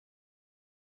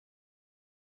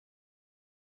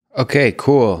Okay,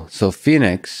 cool. So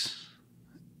Phoenix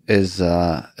is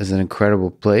an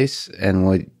incredible place, and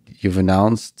what you've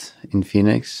announced in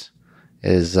Phoenix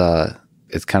is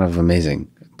it's kind of amazing.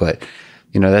 But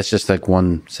that's just like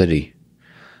one city.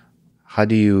 How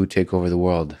do you take over the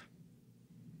world?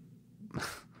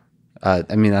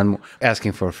 I mean, I'm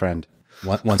asking for a friend.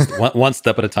 One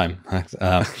step at a time. One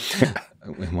step at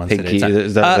a Pinky, time.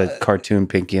 is that the cartoon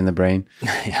Pinky in the Brain?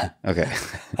 Yeah. Okay.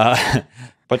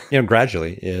 But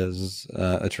gradually is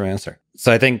a true answer.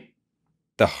 So I think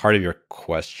the heart of your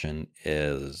question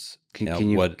is, Can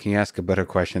you ask a better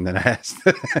question than I asked?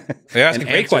 you're asking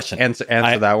a great question. Answer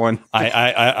that one.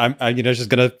 I'm just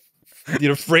gonna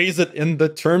phrase it in the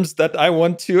terms that I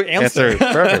want to answer.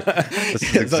 Perfect. This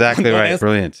is exactly right.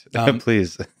 Brilliant.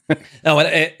 Please.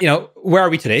 No, where are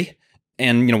we today?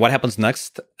 And what happens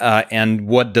next? And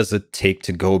what does it take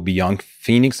to go beyond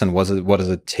Phoenix? And what does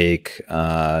it take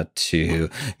to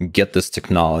get this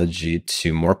technology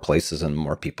to more places and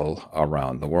more people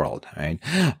around the world? Right.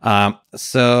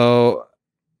 So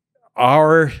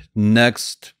our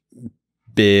next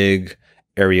big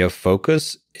area of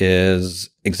focus is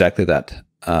exactly that: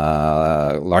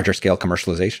 larger scale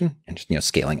commercialization and just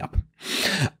scaling up.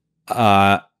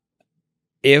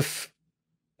 If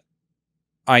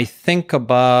I think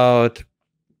about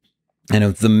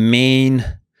the main,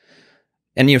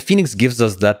 and Phoenix gives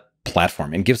us that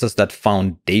platform and gives us that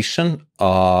foundation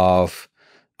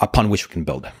upon which we can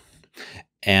build.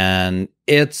 And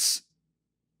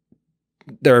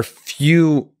there are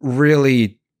few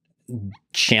really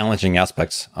challenging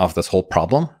aspects of this whole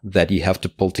problem that you have to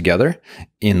pull together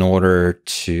in order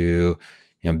to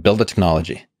build the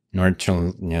technology, in order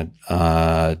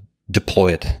to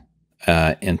deploy it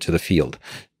into the field,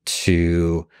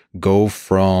 to go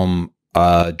from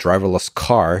a driverless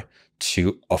car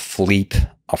to a fleet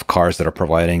of cars that are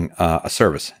providing a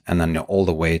service, and then all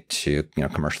the way to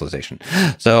commercialization.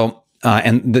 So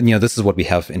this is what we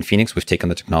have in Phoenix. We've taken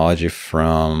the technology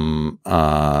from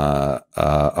a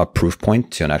proof point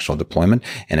to an actual deployment,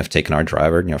 and have taken our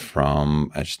driver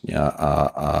from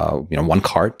one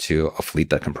car to a fleet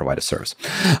that can provide a service.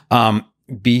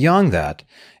 Beyond that,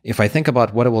 if I think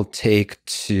about what it will take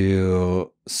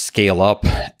to scale up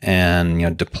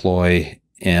and deploy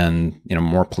in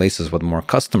more places with more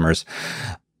customers,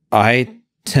 I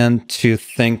tend to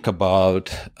think about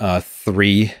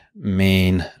three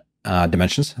main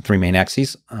dimensions, three main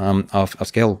axes of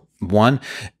scale. One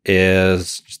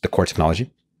is just the core technology,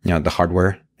 the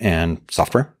hardware and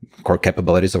software, core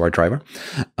capabilities of our driver.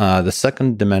 The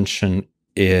second dimension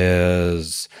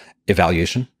is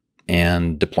evaluation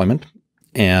and deployment.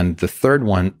 And the third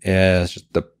one is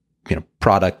just the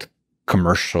product,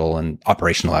 commercial, and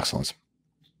operational excellence.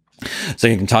 So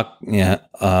you can talk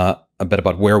a bit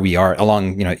about where we are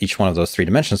along each one of those three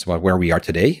dimensions, about where we are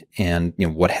today and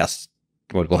what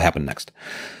will happen next.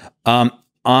 On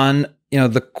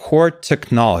the core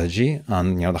technology,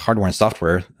 on the hardware and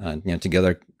software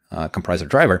together comprise our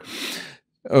driver.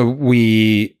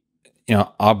 We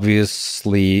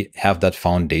obviously have that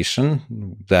foundation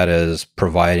that is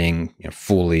providing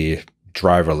fully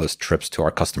driverless trips to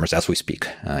our customers as we speak,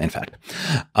 in fact.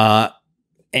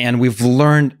 And we've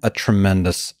learned a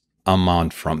tremendous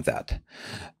amount from that.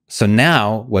 So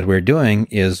now what we're doing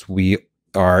is we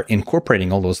are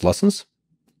incorporating all those lessons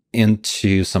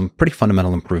into some pretty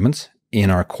fundamental improvements in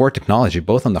our core technology,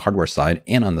 both on the hardware side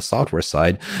and on the software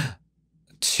side,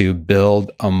 to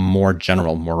build a more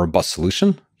general, more robust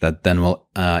solution that then will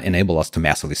enable us to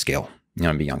massively scale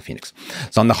beyond Phoenix.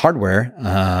 So on the hardware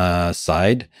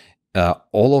side,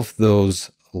 all of those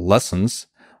lessons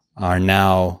are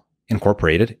now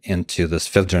incorporated into this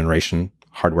 5th generation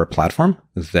hardware platform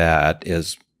that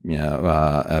is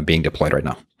being deployed right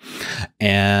now.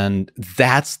 And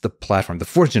that's the platform, the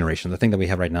 4th generation, the thing that we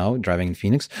have right now driving in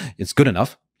Phoenix. It's good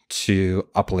enough to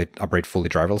operate fully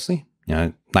driverlessly,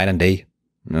 night and day,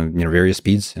 various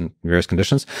speeds and various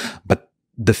conditions. But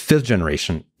the 5th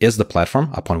generation is the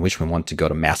platform upon which we want to go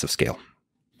to massive scale.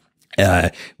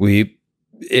 We've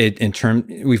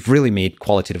really made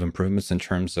qualitative improvements in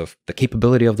terms of the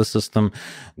capability of the system,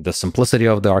 the simplicity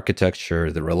of the architecture,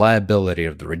 the reliability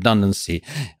of the redundancy.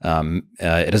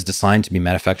 It is designed to be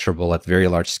manufacturable at very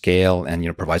large scale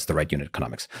and provides the right unit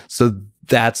economics. So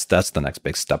that's the next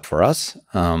big step for us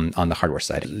on the hardware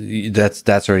side.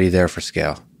 That's already there for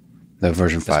scale, the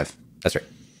version 5. That's right.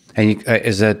 And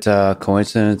is that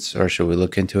coincidence, or should we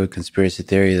look into a conspiracy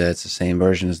theory that it's the same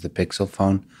version as the Pixel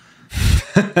phone?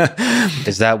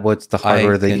 Is that what's the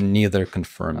hardware? I can neither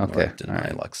confirm nor deny,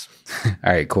 right. Lex. All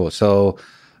right, cool. So,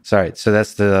 sorry. So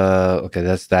that's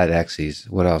that's that axis.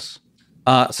 What else?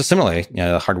 So similarly,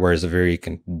 the hardware is a very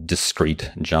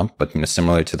discrete jump, but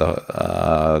similar to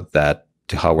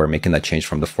to how we're making that change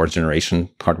from the fourth generation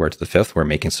hardware to the fifth, we're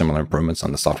making similar improvements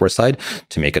on the software side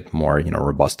to make it more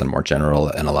robust and more general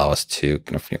and allow us to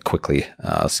quickly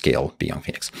scale beyond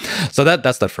Phoenix. So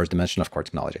that's that first dimension of core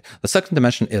technology. The second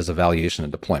dimension is evaluation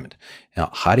and deployment.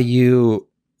 How do you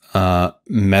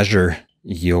measure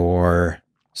your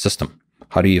system?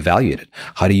 How do you evaluate it?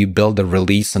 How do you build a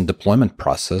release and deployment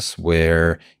process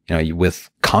where with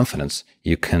confidence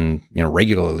you can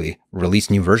regularly release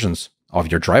new versions of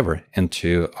your driver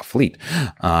into a fleet?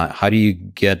 How do you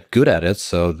get good at it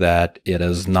so that it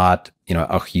is not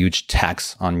a huge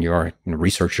tax on your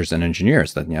researchers and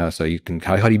engineers? That so you can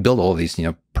how do you build all of these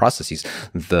processes,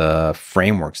 the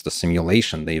frameworks, the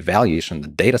simulation, the evaluation, the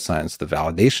data science, the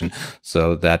validation,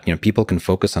 so that people can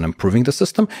focus on improving the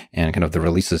system and the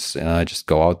releases just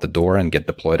go out the door and get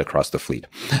deployed across the fleet.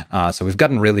 So we've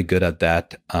gotten really good at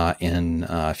that in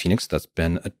Phoenix. That's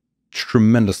been a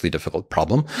tremendously difficult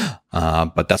problem,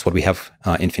 but that's what we have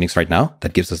in Phoenix right now.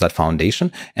 That gives us that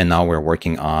foundation, and now we're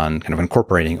working on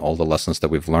incorporating all the lessons that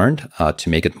we've learned to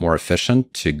make it more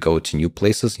efficient, to go to new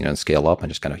places, and scale up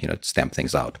and just stamp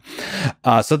things out.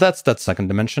 So that's that second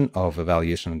dimension of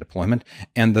evaluation and deployment,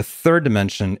 and the third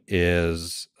dimension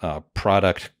is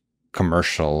product,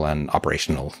 commercial, and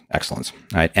operational excellence.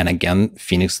 Right, and again,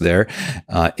 Phoenix there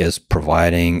is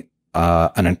providing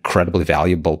an incredibly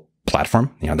valuable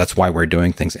platform. That's why we're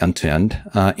doing things end to end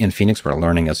in Phoenix. We're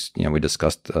learning, as we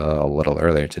discussed a little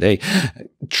earlier today,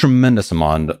 tremendous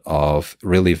amount of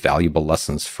really valuable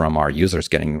lessons from our users,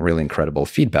 getting really incredible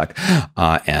feedback,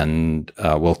 and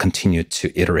we'll continue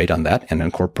to iterate on that and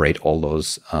incorporate all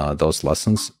those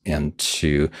lessons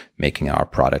into making our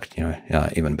product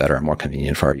even better and more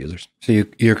convenient for our users. So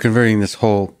you're converting this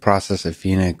whole process of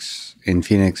Phoenix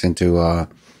into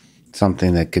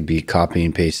something that could be copy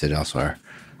and pasted elsewhere.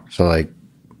 So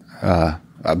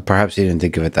perhaps you didn't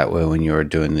think of it that way when you were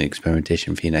doing the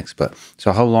experimentation Phoenix, but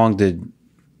so how long did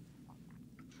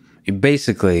you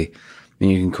basically,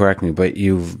 and you can correct me, but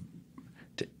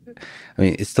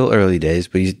it's still early days,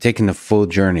 but you've taken the full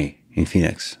journey in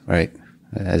Phoenix, right?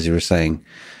 As you were saying,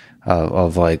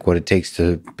 of what it takes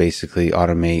to basically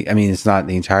automate. It's not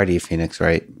the entirety of Phoenix,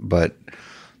 right? But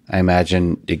I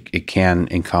imagine it can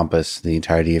encompass the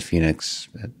entirety of Phoenix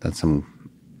at some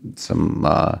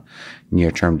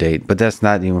near-term date, but that's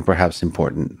not even perhaps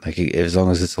important, as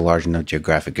long as it's a large enough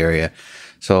geographic area.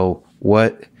 So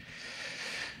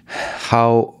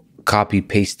how copy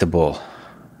pastable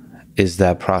is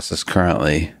that process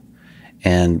currently,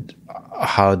 and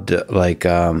how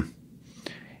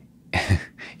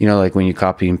when you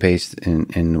copy and paste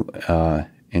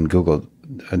in Google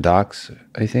Docs,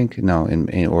 I think, no,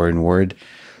 or in Word,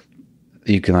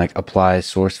 you can apply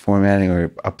source formatting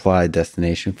or apply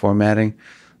destination formatting.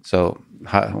 So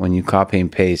when you copy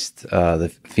and paste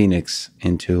the Phoenix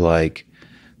into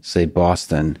say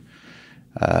Boston,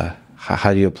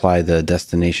 how do you apply the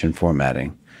destination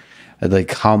formatting?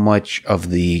 How much of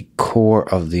the core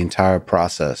of the entire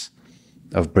process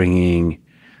of bringing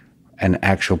an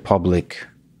actual public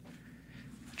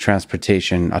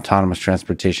autonomous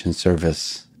transportation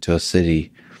service to a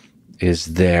city is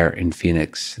there in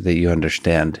Phoenix that you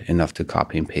understand enough to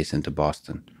copy and paste into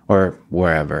Boston or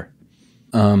wherever?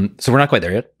 So we're not quite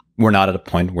there yet. We're not at a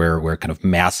point where we're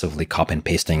massively copy and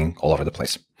pasting all over the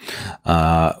place.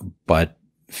 But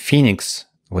Phoenix,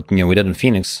 what we did in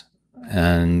Phoenix,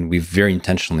 and we very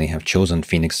intentionally have chosen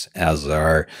Phoenix as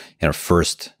our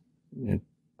first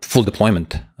full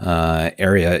deployment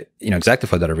area, exactly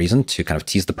for that reason, to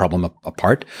tease the problem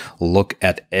apart, look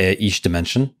at each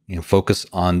dimension, focus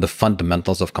on the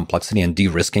fundamentals of complexity and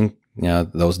de-risking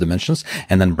those dimensions,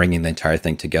 and then bringing the entire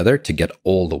thing together to get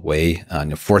all the way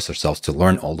and force ourselves to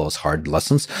learn all those hard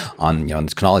lessons on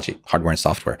technology, hardware and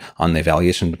software, on the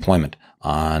evaluation and deployment,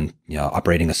 on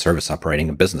operating a service, operating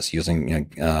a business, using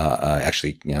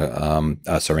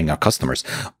serving our customers,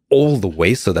 all the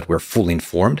way so that we're fully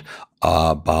informed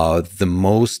about the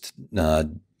most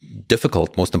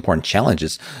difficult, most important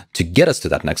challenges to get us to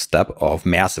that next step of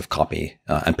massive copy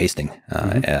and pasting,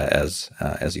 as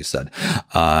you said,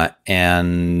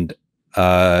 and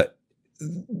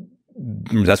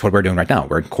that's what we're doing right now.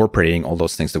 We're incorporating all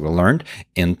those things that we learned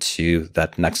into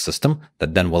that next system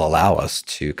that then will allow us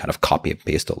to copy and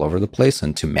paste all over the place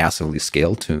and to massively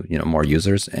scale to more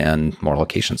users and more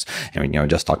locations. And we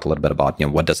just talked a little bit about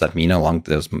what does that mean along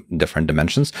those different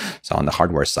dimensions. So on the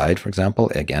hardware side, for example,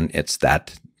 again, it's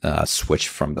that switch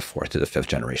from the fourth to the fifth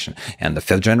generation, and the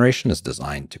fifth generation is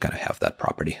designed to have that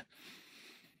property.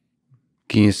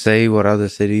 Can you say what other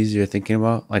cities you're thinking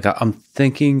about? I'm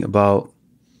thinking about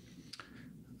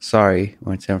sorry,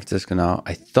 we're in San Francisco now.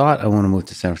 I thought I want to move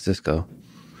to San Francisco,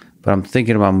 but I'm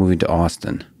thinking about moving to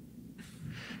Austin.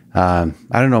 I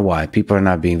don't know why people are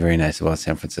not being very nice about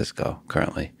San Francisco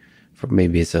currently.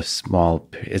 Maybe it's a small.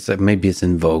 Maybe it's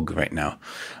in vogue right now,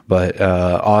 but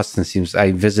Austin seems.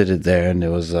 I visited there, and it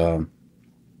was. I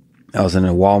was in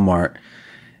a Walmart.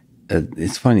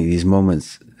 It's funny, these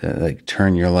moments like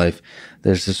turn your life.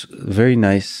 There's this very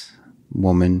nice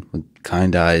woman with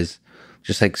kind eyes,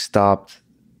 just like stopped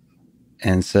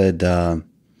and said,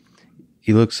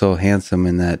 "You look so handsome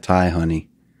in that tie, honey."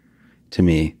 To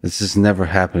me, this has never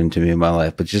happened to me in my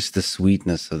life, but just the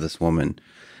sweetness of this woman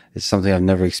is something I've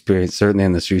never experienced. Certainly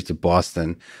in the streets of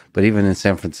Boston, but even in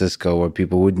San Francisco, where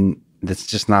people wouldn't. That's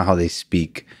just not how they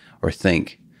speak or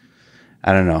think.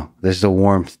 I don't know. There's a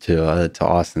warmth to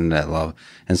Austin that I love.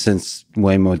 And since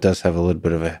Waymo does have a little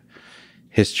bit of a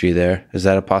history there, is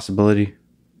that a possibility?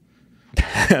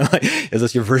 Like, is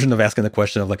this your version of asking the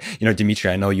question of like,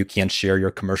 Dmitri, I know you can't share your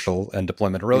commercial and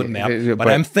deployment roadmap, but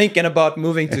I'm thinking about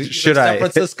moving to San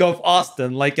Francisco of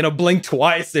Austin. Like, blink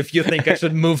twice if you think I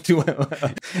should move to.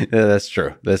 Yeah, that's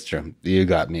true. That's true. You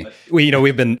got me.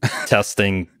 We've been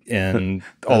testing in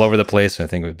all over the place. I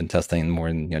think we've been testing in more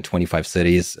than 25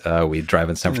 cities. We drive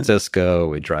in San Francisco.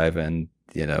 We drive in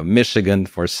Michigan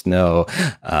for snow.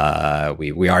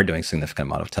 We are doing significant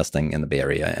amount of testing in the Bay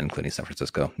Area, including San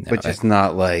Francisco. But it's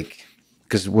not like,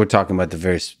 because we're talking about the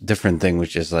very different thing,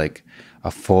 which is like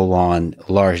a full-on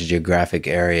large geographic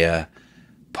area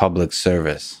public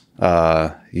service.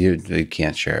 You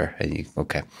can't share. And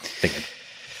okay.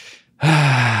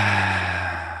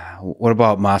 What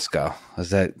about Moscow?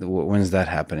 When's that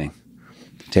happening?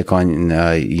 Take on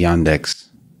Yandex.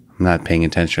 I'm not paying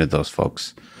attention to those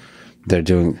folks. They're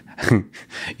doing,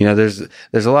 there's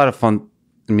a lot of fun.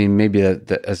 I mean, maybe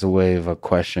as a way of a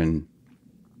question,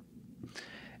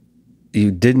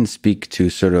 you didn't speak to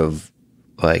sort of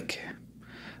like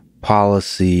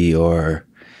policy or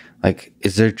like,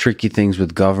 is there tricky things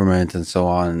with government and so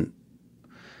on?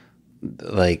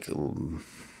 Like,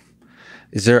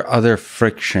 is there other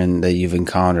friction that you've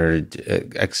encountered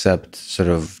except sort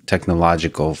of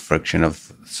technological friction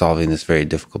of solving this very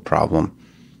difficult problem?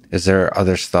 Is there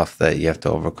other stuff that you have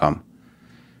to overcome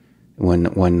when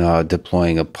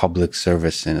deploying a public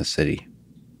service in a city?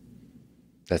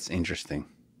 That's interesting.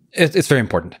 It's very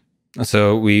important.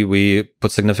 So we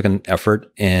put significant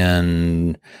effort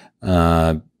in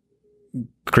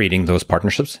creating those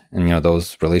partnerships and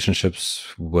those relationships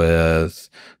with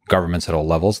governments at all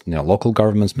levels, local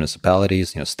governments,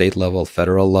 municipalities, state level,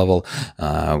 federal level.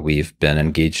 We've been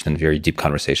engaged in very deep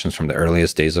conversations from the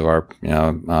earliest days of our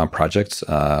projects.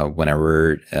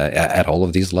 Whenever at all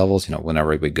of these levels,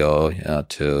 whenever we go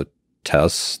to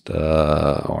test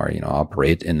or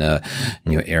operate in a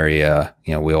new area,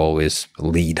 we always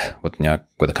lead with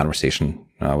a conversation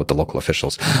with the local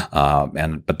officials.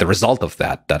 But the result of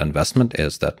that investment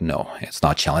is that no, it's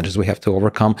not challenges we have to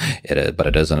overcome. But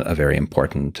it is a very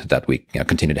important that we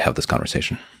continue to have this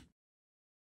conversation.